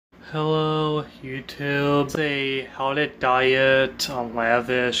Hello YouTube. Say how to diet on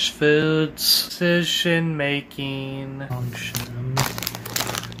lavish foods, decision making, function, and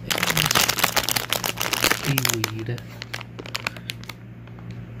seaweed.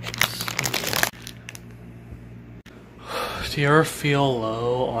 Do you ever feel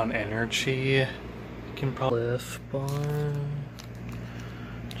low on energy? You can probably lift bar,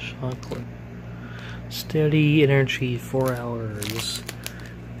 chocolate, steady energy 4 hours.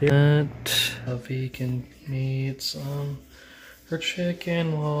 That a vegan meat, for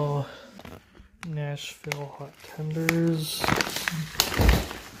chicken, well, Nashville hot tenders.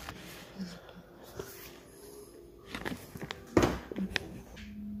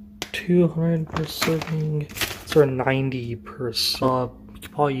 $200 or 90%. You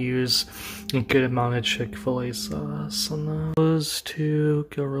can probably use a good amount of Chick-fil-A sauce on those two.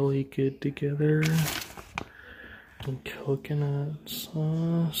 Go really good together. And coconut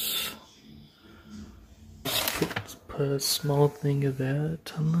sauce. Let's put a small thing of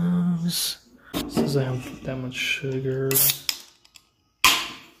that on those. This doesn't have that much sugar.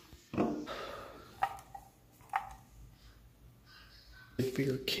 Good for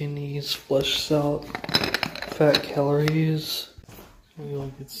your kidneys, flushes out fat calories. We'll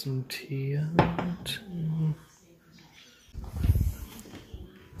get some tea out.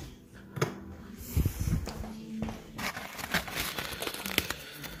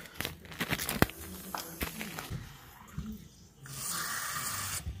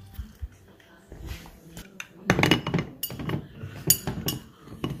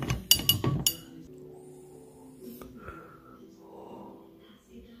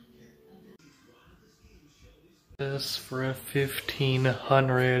 This for a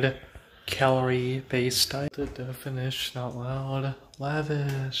 1500 calorie base diet. The definition out loud: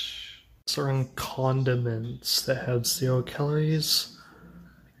 lavish. Certain condiments that have 0 calories.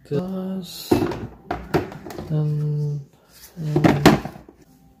 This and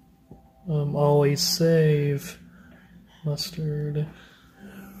always save mustard.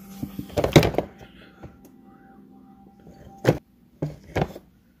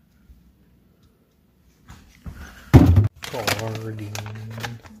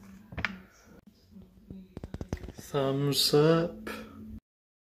 Thumbs up.